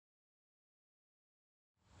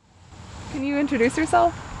introduce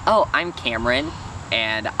yourself? Oh, I'm Cameron,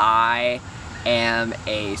 and I am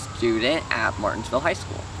a student at Martinsville High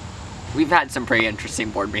School. We've had some pretty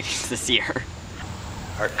interesting board meetings this year.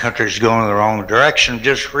 Our country's going in the wrong direction.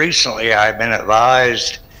 Just recently, I've been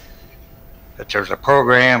advised that there's a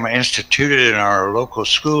program instituted in our local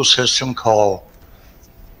school system called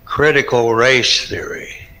critical race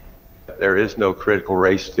theory. There is no critical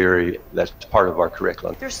race theory that's part of our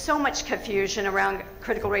curriculum. There's so much confusion around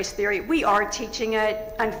critical race theory. We are teaching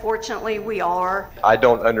it. Unfortunately, we are. I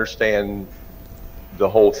don't understand the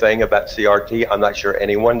whole thing about CRT. I'm not sure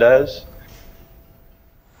anyone does.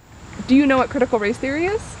 Do you know what critical race theory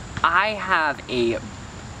is? I have a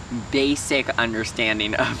basic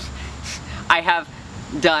understanding of... I have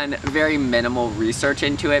done very minimal research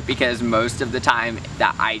into it because most of the time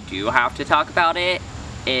that I do have to talk about it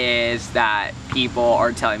is that people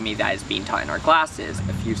are telling me that it's being taught in our classes.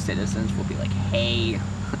 A few citizens will be like, hey,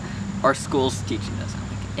 our school's teaching this. I'm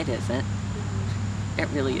like, it isn't. It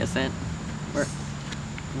really isn't.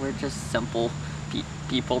 We're just simple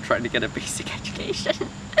people trying to get a basic education.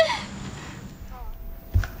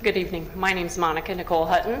 Good evening. My name's Monica Nicole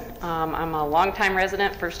Hutton. I'm a longtime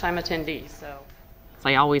resident, first-time attendee. So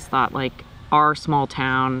I always thought, like, our small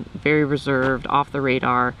town, very reserved, off the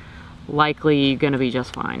radar, likely going to be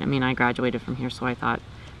just fine. I mean, I graduated from here, so I thought,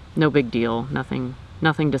 no big deal, nothing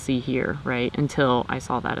to see here, right? Until I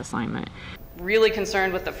saw that assignment. really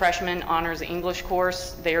concerned with the freshman honors English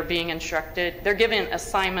course. They are being instructed. They're given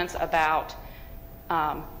assignments about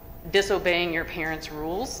disobeying your parents'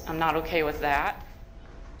 rules. I'm not okay with that.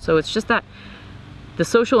 So it's just that the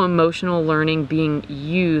social emotional learning being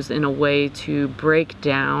used in a way to break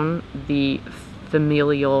down the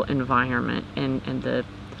familial environment and the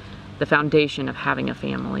foundation of having a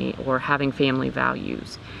family or having family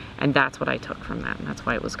values. And that's what I took from that, and that's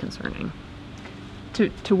why it was concerning.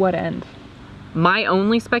 To what end? My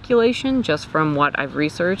only speculation, just from what I've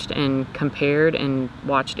researched and compared and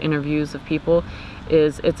watched interviews of people,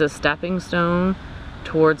 is it's a stepping stone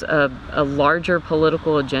towards a larger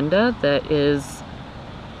political agenda that is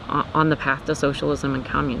on the path to socialism and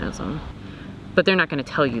communism. But they're not going to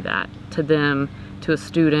tell you that. To them, to a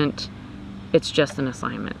student, it's just an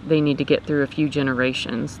assignment. They need to get through a few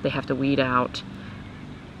generations. They have to weed out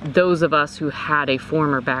those of us who had a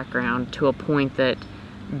former background to a point that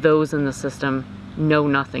those in the system know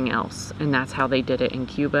nothing else. And that's how they did it in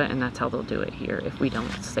Cuba, and that's how they'll do it here if we don't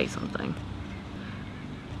say something.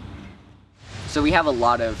 So we have a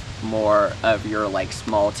lot of more of your like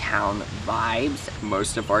small town vibes.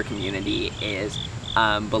 Most of our community is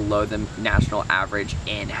below the national average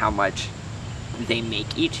in how much they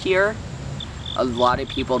make each year. A lot of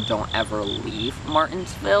people don't ever leave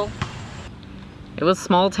Martinsville. It was a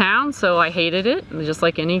small town, so I hated it, just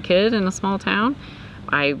like any kid in a small town.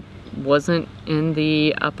 I wasn't in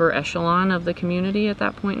the upper echelon of the community at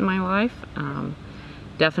that point in my life.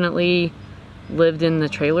 Definitely lived in the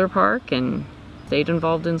trailer park and stayed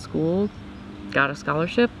involved in school, got a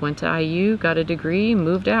scholarship, went to IU, got a degree,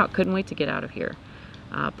 moved out. Couldn't wait to get out of here.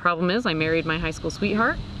 Problem is, I married my high school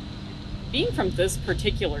sweetheart. Being from this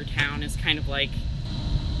particular town is kind of like,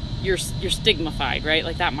 you're stigmatized, right?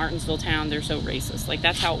 Like that Martinsville town, they're so racist. Like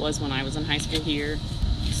that's how it was when I was in high school here.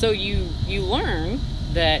 So you learn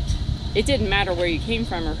that it didn't matter where you came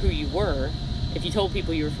from or who you were. If you told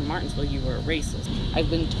people you were from Martinsville, you were a racist. I've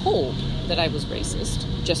been told that I was racist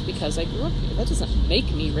just because I grew up here. That doesn't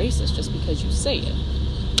make me racist just because you say it.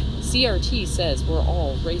 CRT says we're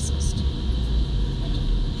all racist.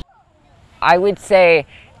 I would say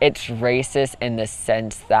it's racist in the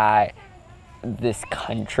sense that this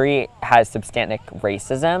country has substantive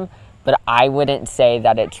racism, but I wouldn't say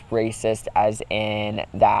that it's racist as in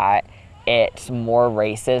that it's more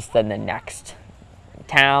racist than the next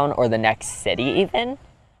town or the next city even.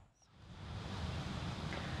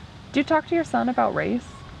 Do you talk to your son about race?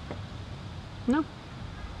 No.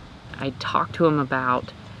 I talk to him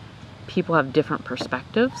about people have different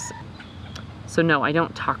perspectives. So no, I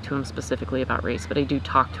don't talk to him specifically about race, but I do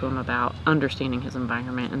talk to him about understanding his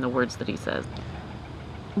environment and the words that he says.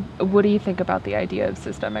 What do you think about the idea of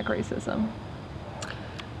systemic racism?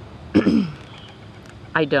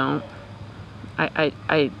 I don't. I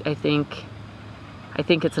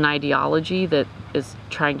think it's an ideology that is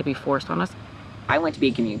trying to be forced on us. I went to be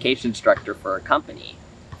a communications director for a company.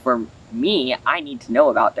 For me, I need to know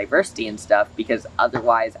about diversity and stuff because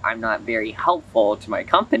otherwise I'm not very helpful to my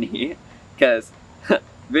company because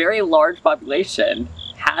very large population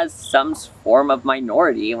has some form of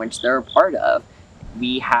minority in which they're a part of.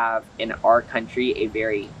 We have in our country a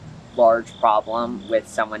very large problem with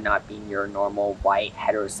someone not being your normal white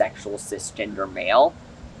heterosexual cisgender male.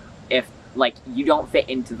 If like, you don't fit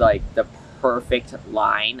into like the perfect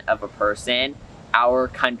line of a person, our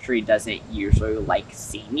country doesn't usually like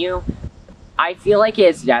seeing you. I feel like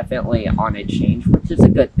it's definitely on a change, which is a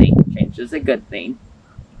good thing. Change is a good thing.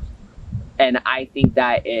 And I think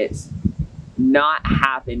that it's not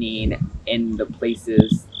happening in the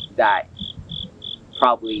places that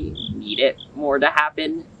probably need it more to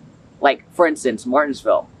happen. Like, for instance,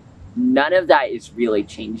 Martinsville. None of that is really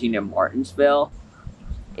changing in Martinsville.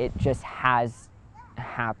 It just has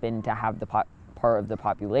happened to have the part of the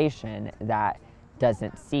population that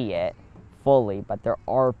doesn't see it fully, but there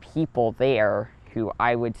are people there who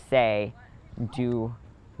I would say do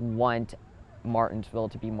want Martinsville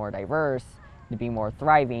to be more diverse, to be more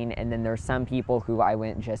thriving, and then there's some people who I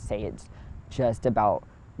wouldn't just say it's just about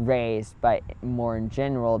race, but more in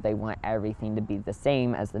general, they want everything to be the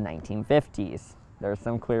same as the 1950s. There's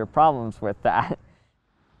some clear problems with that.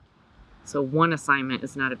 So one assignment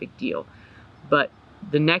is not a big deal, but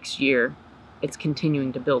the next year it's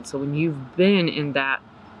continuing to build. So when you've been in that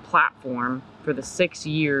platform for the 6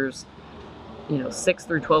 years, 6th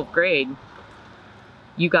through 12th grade,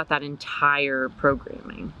 you got that entire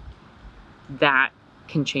programming that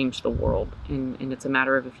can change the world. And it's a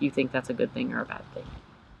matter of if you think that's a good thing or a bad thing.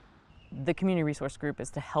 The community resource group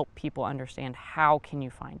is to help people understand how can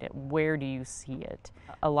you find it, where do you see it.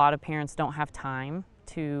 A lot of parents don't have time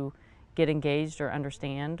to get engaged or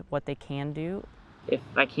understand what they can do. If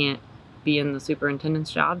I can't be in the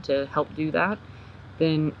superintendent's job to help do that,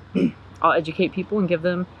 then I'll educate people and give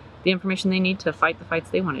them the information they need to fight the fights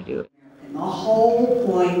they want to do. And the whole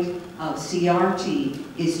point of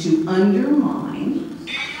CRT is to undermine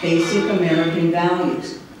basic American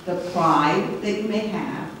values, the pride that you may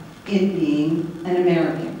have in being an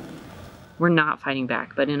American. We're not fighting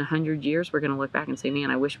back, but in 100 years, we're going to look back and say,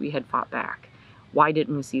 man, I wish we had fought back. Why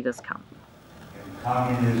didn't we see this come? And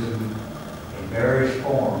communism in various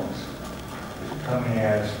forms is coming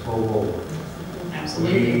at us full bore.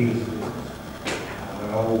 Absolutely. I'm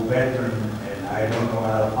an old veteran and I don't know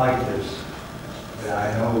how to fight this, but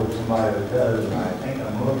I know somebody that does, and I think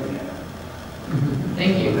I'm looking at it.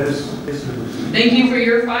 Thank you. So this is... Thank you for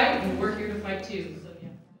your fight, and we're here to fight too.